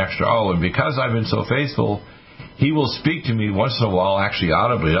and add an extra O, and because I've been so faithful, He will speak to me once in a while, actually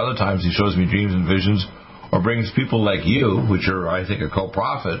audibly. Other times He shows me dreams and visions, or brings people like you, which are, I think, a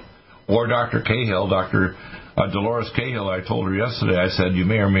co-prophet, or Dr. Cahill, Dr. Dolores Cahill. I told her yesterday, I said, you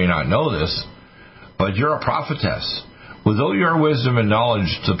may or may not know this, but you're a prophetess. With all your wisdom and knowledge,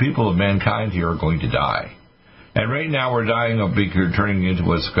 the people of mankind here are going to die. And right now we're dying of turning into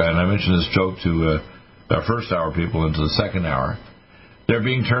what's, and I mentioned this joke to our first hour people, into the second hour. They're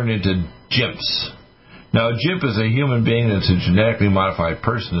being turned into jimps. Now, a jimp is a human being that's a genetically modified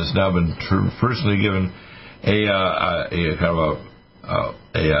person that's now been personally given what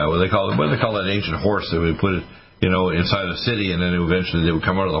do they call it, an ancient horse. They would put it, inside a city, and then eventually they would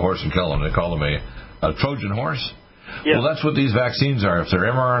come out of the horse and kill them. They call them a Trojan horse. Yes. Well, that's what these vaccines are. If they're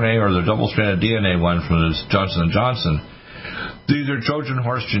mRNA or they're double-stranded DNA one from the Johnson & Johnson, these are Trojan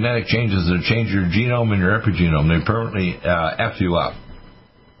horse genetic changes that change your genome and your epigenome. They permanently F you up.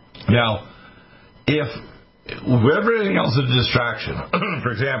 Now, if everything else is a distraction,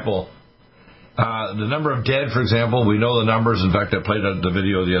 for example, the number of dead, for example, we know the numbers. In fact, I played the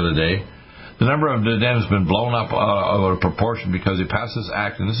video the other day. The number of dead has been blown up out of proportion because he passed this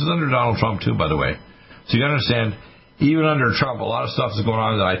act, and this is under Donald Trump too, by the way. So you understand, even under Trump, a lot of stuff is going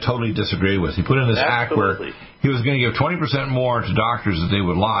on that I totally disagree with. He put in this act where he was going to give 20% more to doctors that they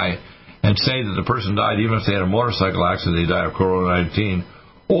would lie and say that the person died even if they had a motorcycle accident, they died of corona-19.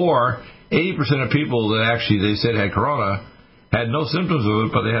 Or 80% of people that actually they said had corona had no symptoms of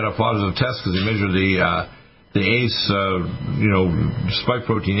it, but they had a positive test because they measured the ACE, spike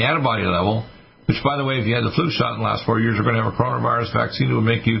protein antibody level, which, by the way, if you had the flu shot in the last 4 years, you're going to have a coronavirus vaccine that would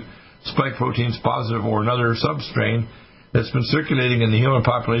make you spike proteins positive or another substrain that's been circulating in the human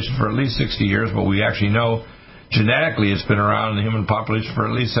population for at least 60 years, but we actually know genetically it's been around in the human population for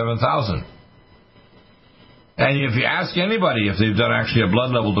at least 7,000. And if you ask anybody if they've done actually a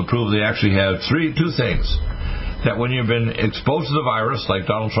blood level to prove they actually have two things, that when you've been exposed to the virus, like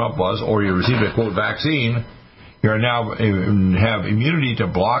Donald Trump was, or you received a, quote, vaccine, you now have immunity to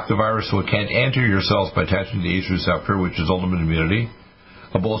block the virus so it can't enter your cells by attaching to the ACE receptor, which is ultimate immunity,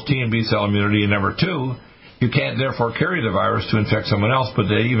 both T and B cell immunity. And number two, you can't therefore carry the virus to infect someone else, but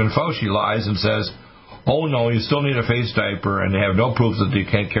even Fauci lies and says, oh no, you still need a face diaper, and they have no proof that they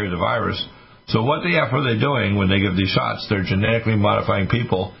can't carry the virus. So what the F are they doing when they give these shots? They're genetically modifying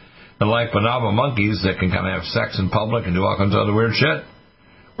people, and like bonobo monkeys that can kind of have sex in public and do all kinds of other weird shit,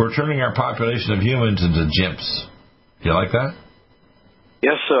 we're turning our population of humans into chimps. You like that?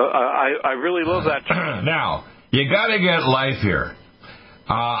 Yes, I really love that. Now, you got to get life here.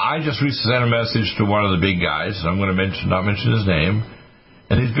 I just recently sent a message to one of the big guys. I'm going to not mention his name.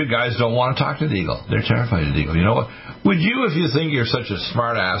 And these big guys don't want to talk to the Eagle. They're terrified of the Eagle. You know what? Would you, if you think you're such a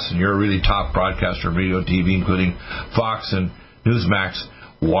smart ass and you're a really top broadcaster of radio and TV, including Fox and Newsmax,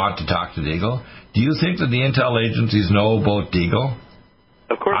 want to talk to the Eagle? Do you think that the intel agencies know about the Eagle?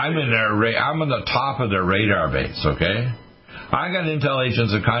 Of course. I'm on the top of their radar base, okay? I got intel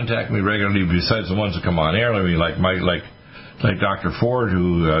agents that contact me regularly besides the ones that come on air, like Dr. Ford,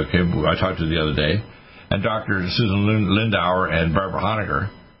 who I talked to the other day, and Dr. Susan Lindauer and Barbara Honegger.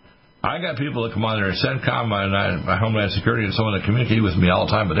 I got people that come on there, CENTCOM, my Homeland Security, and someone that communicate with me all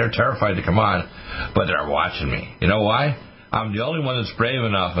the time, but they're terrified to come on, but they're watching me. You know why? I'm the only one that's brave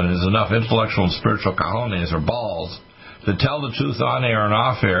enough and has enough intellectual and spiritual cojones or balls to tell the truth on air and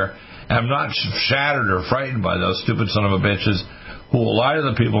off air. And I'm not shattered or frightened by those stupid son of a bitches who will lie to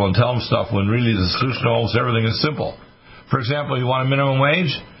the people and tell them stuff when really the solution to almost everything is simple. For example, you want a minimum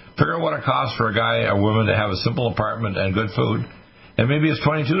wage? Figure out what it costs for a guy or woman to have a simple apartment and good food. And maybe it's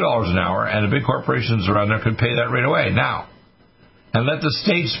 $22 an hour, and the big corporations around there could pay that right away, now. And let the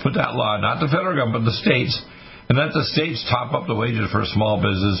states put that law, not the federal government, but the states, and let the states top up the wages for small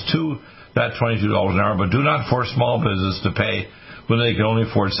business to that $22 an hour, but do not force small business to pay when they can only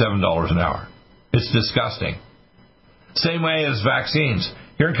afford $7 an hour. It's disgusting. Same way as vaccines.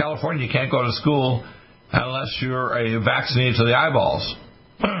 Here in California, you can't go to school unless you're vaccinated to the eyeballs.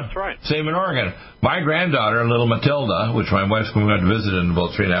 That's right. Same in Oregon. My granddaughter, little Matilda, which my wife's going to visit in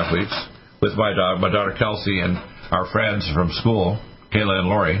about 3.5 weeks, with my daughter Kelsey and our friends from school, Kayla and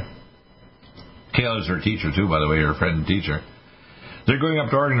Lori. Kayla's her teacher, too, by the way, her friend and teacher. They're going up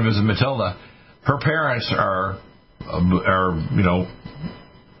to Oregon to visit Matilda. Her parents are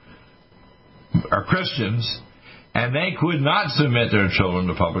Christians, and they could not submit their children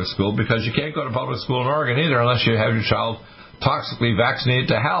to public school because you can't go to public school in Oregon either unless you have your child toxically vaccinated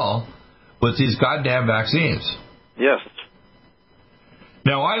to hell with these goddamn vaccines. Yes.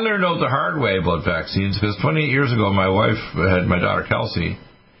 Now, I learned out the hard way about vaccines because 28 years ago, my wife had my daughter Kelsey,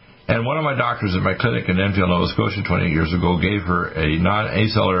 and one of my doctors at my clinic in Enfield, Nova Scotia, 28 years ago, gave her a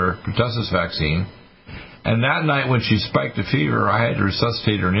non-acellular pertussis vaccine. And that night when she spiked a fever, I had to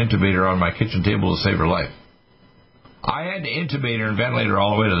resuscitate her and intubate her on my kitchen table to save her life. I had to intubate her and ventilate her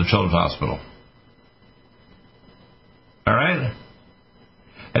all the way to the Children's Hospital. All right?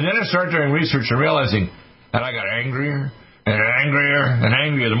 And then I started doing research and realizing, and I got angrier and angrier and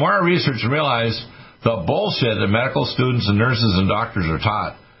angrier. The more I researched and realized the bullshit that medical students and nurses and doctors are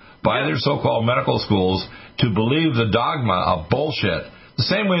taught by their so-called medical schools to believe the dogma of bullshit. The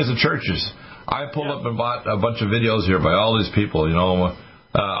same way as the churches. I pulled up and bought a bunch of videos here by all these people,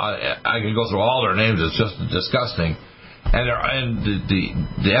 I can go through all their names. It's just disgusting. And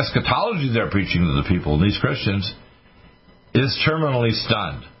the eschatology they're preaching to the people, these Christians, is terminally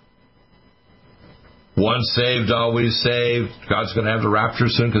stunned. Once saved, always saved. God's going to have the rapture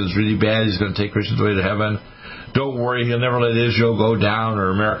soon because it's really bad. He's going to take Christians away to heaven. Don't worry, he'll never let Israel go down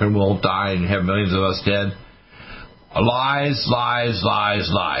or America won't die and have millions of us dead. Lies, lies, lies,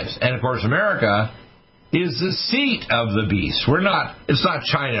 lies. And, of course, America is the seat of the beast. It's not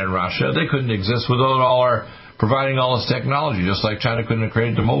China and Russia. They couldn't exist without providing all this technology, just like China couldn't have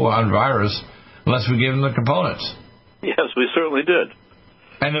created the Wuhan virus unless we gave them the components. Yes, we certainly did.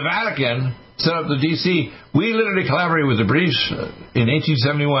 And the Vatican set up the D.C. We literally collaborated with the British in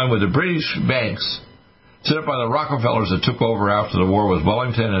 1871 with the British banks set up by the Rockefellers that took over after the war with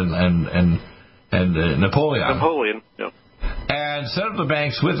Wellington and Napoleon. Yeah. And set up the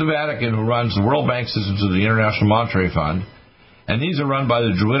banks with the Vatican, who runs the World Bank systems of the International Monetary Fund. And these are run by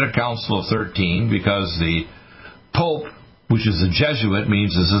the Druidic Council of 13 because the Pope, which is a Jesuit,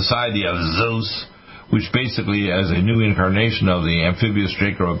 means the Society of Zeus, which basically is a new incarnation of the amphibious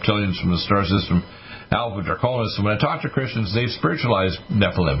Draco reptilians from the star system Alpha Draconis. And when I talk to Christians, they spiritualize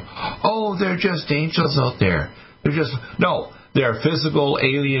Nephilim. Oh, they're just angels out there. They're physical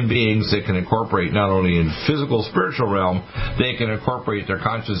alien beings that can incorporate not only in physical spiritual realm, they can incorporate their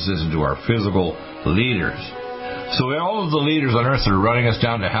consciousness into our physical leaders. So all of the leaders on earth that are running us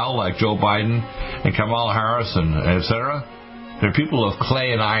down to hell, like Joe Biden and Kamala Harris and etc., they're people of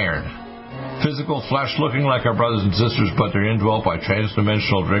clay and iron. Physical flesh looking like our brothers and sisters, but they're indwelt by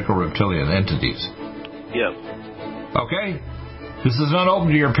transdimensional Draco-reptilian entities. Yep. Okay? This is not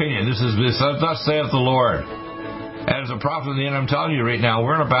open to your opinion. This thus saith the Lord. And as a prophet of the end, I'm telling you right now,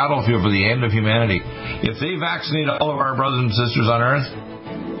 we're in a battlefield for the end of humanity. If they vaccinate all of our brothers and sisters on earth,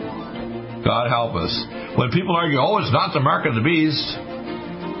 God help us. When people argue, it's not the mark of the beast.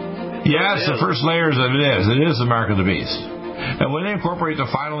 Yes, the first layers of it is. It is the mark of the beast. And when they incorporate the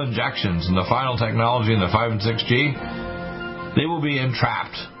final injections and the final technology in the 5 and 6G, they will be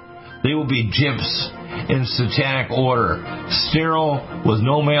entrapped. They will be gyps in satanic order, sterile with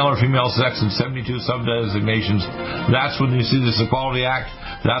no male or female sex and 72 sub-designations. That's when you see this Equality Act.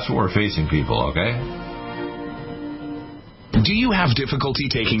 That's what we're facing, people, okay? Do you have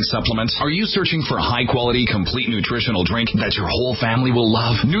difficulty taking supplements? Are you searching for a high-quality, complete nutritional drink that your whole family will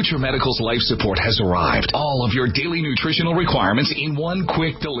love? NutriMedical's Life Support has arrived. All of your daily nutritional requirements in one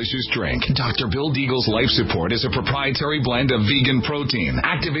quick, delicious drink. Dr. Bill Deagle's Life Support is a proprietary blend of vegan protein,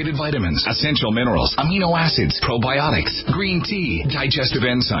 activated vitamins, essential minerals, amino acids, probiotics, green tea, digestive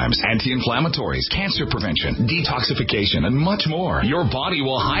enzymes, anti-inflammatories, cancer prevention, detoxification, and much more. Your body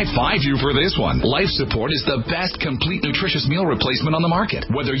will high-five you for this one. Life Support is the best complete nutritious meal replacement on the market.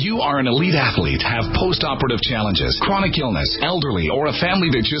 Whether you are an elite athlete, have post-operative challenges, chronic illness, elderly, or a family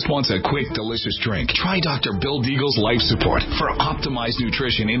that just wants a quick, delicious drink, try Dr. Bill Deagle's Life Support for optimized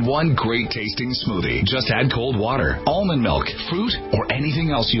nutrition in one great-tasting smoothie. Just add cold water, almond milk, fruit, or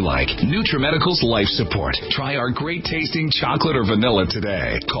anything else you like. NutriMedical's Life Support. Try our great-tasting chocolate or vanilla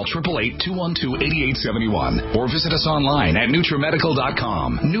today. Call 888-212-8871 or visit us online at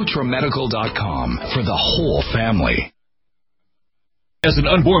NutriMedical.com. NutriMedical.com for the whole family. As an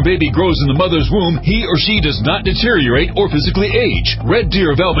unborn baby grows in the mother's womb, he or she does not deteriorate or physically age. Red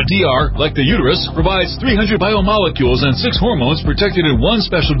Deer Velvet DR, like the uterus, provides 300 biomolecules and 6 hormones protected in one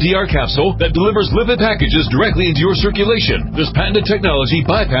special DR capsule that delivers lipid packages directly into your circulation. This patented technology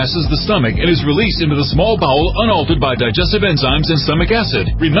bypasses the stomach and is released into the small bowel unaltered by digestive enzymes and stomach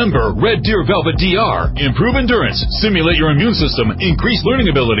acid. Remember, Red Deer Velvet DR. Improve endurance, stimulate your immune system, increase learning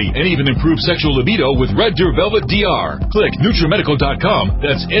ability, and even improve sexual libido with Red Deer Velvet DR. Click NutriMedical.com.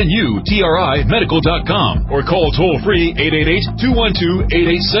 That's NUTRI medical.com or call toll-free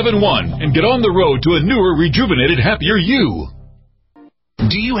 888-212-8871 and get on the road to a newer, rejuvenated, happier you.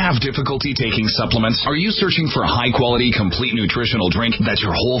 Do you have difficulty taking supplements? Are you searching for a high-quality, complete nutritional drink that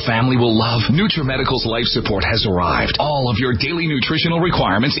your whole family will love? NutriMedical's Life Support has arrived. All of your daily nutritional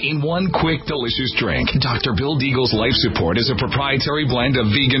requirements in one quick, delicious drink. Dr. Bill Deagle's Life Support is a proprietary blend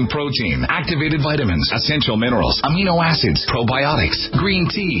of vegan protein, activated vitamins, essential minerals, amino acids, probiotics, green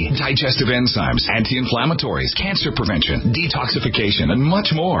tea, digestive enzymes, anti-inflammatories, cancer prevention, detoxification, and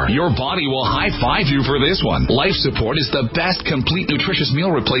much more. Your body will high-five you for this one. Life Support is the best complete nutritious best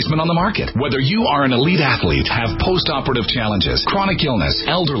meal replacement on the market. Whether you are an elite athlete, have post-operative challenges, chronic illness,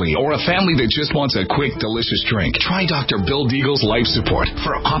 elderly, or a family that just wants a quick, delicious drink, try Dr. Bill Deagle's Life Support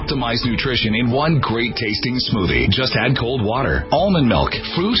for optimized nutrition in one great tasting smoothie. Just add cold water, almond milk,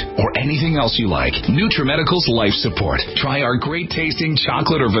 fruit, or anything else you like. NutriMedical's Life Support. Try our great tasting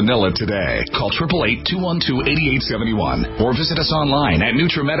chocolate or vanilla today. Call 888-212-8871 or visit us online at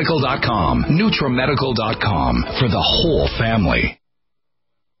NutriMedical.com. NutriMedical.com for the whole family.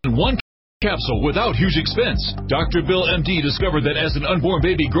 One capsule without huge expense. Dr. Bill MD discovered that as an unborn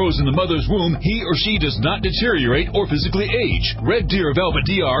baby grows in the mother's womb, he or she does not deteriorate or physically age. Red Deer Velvet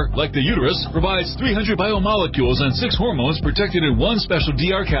DR, like the uterus, provides 300 biomolecules and 6 hormones protected in one special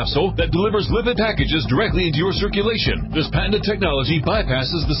DR capsule that delivers lipid packages directly into your circulation. This patented technology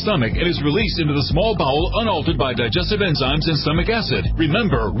bypasses the stomach and is released into the small bowel unaltered by digestive enzymes and stomach acid.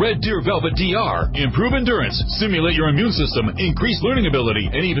 Remember, Red Deer Velvet DR. Improve endurance, stimulate your immune system, increase learning ability,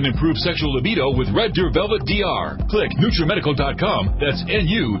 and even improve sexual libido with Red Deer Velvet DR. Click NutriMedical.com, that's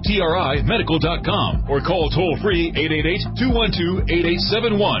NUTRI Medical.com, or call toll-free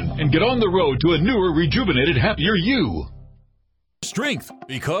 888-212-8871 and get on the road to a newer, rejuvenated, happier you. Strength,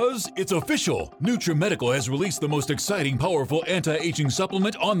 because it's official. NutriMedical has released the most exciting, powerful anti-aging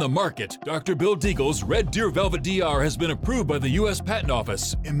supplement on the market. Dr. Bill Deagle's Red Deer Velvet DR has been approved by the U.S. Patent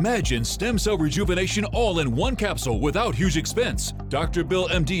Office. Imagine stem cell rejuvenation all in one capsule without huge expense. Dr. Bill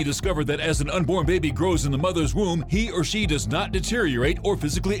MD discovered that as an unborn baby grows in the mother's womb, he or she does not deteriorate or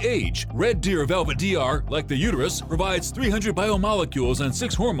physically age. Red Deer Velvet DR, like the uterus, provides 300 biomolecules and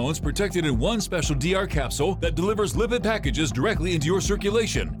 6 hormones protected in one special DR capsule that delivers lipid packages directly into your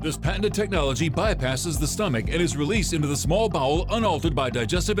circulation. This patented technology bypasses the stomach and is released into the small bowel unaltered by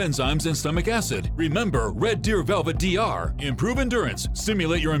digestive enzymes and stomach acid. Remember, Red Deer Velvet DR. Improve endurance,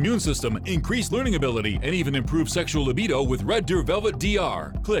 stimulate your immune system, increase learning ability, and even improve sexual libido with Red Deer Velvet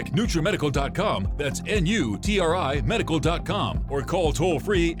DR. Click NutriMedical.com, that's NUTRI Medical.com, or call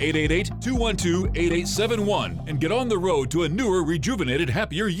toll-free 888-212-8871 and get on the road to a newer, rejuvenated,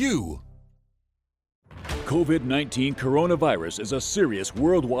 happier you. COVID-19 coronavirus is a serious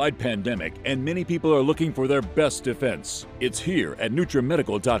worldwide pandemic, and many people are looking for their best defense. It's here at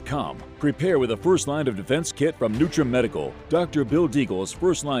NutriMedical.com. Prepare with a first line of defense kit from NutriMedical. Dr. Bill Deagle's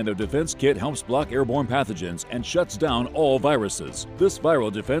first line of defense kit helps block airborne pathogens and shuts down all viruses. This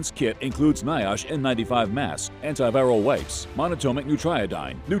viral defense kit includes NIOSH N95 mask, antiviral wipes, monatomic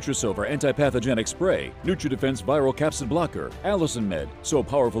nutriodine, Nutrisilver antipathogenic spray, NutriDefense viral capsid blocker, Allison Med, so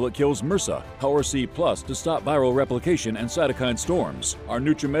powerful it kills MRSA, Power C Plus to stop viral replication and cytokine storms. Our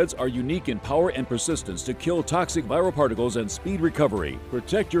NutriMeds are unique in power and persistence to kill toxic viral particles and speed recovery.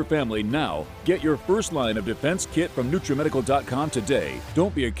 Protect your family now. Get your first line of defense kit from NutriMedical.com today.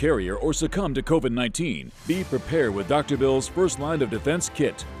 Don't be a carrier or succumb to COVID-19. Be prepared with Dr. Bill's first line of defense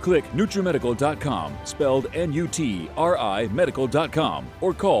kit. Click NutriMedical.com, spelled NUTRI Medical.com,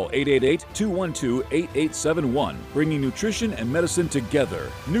 or call 888-212-8871, bringing nutrition and medicine together.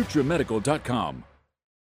 NutriMedical.com.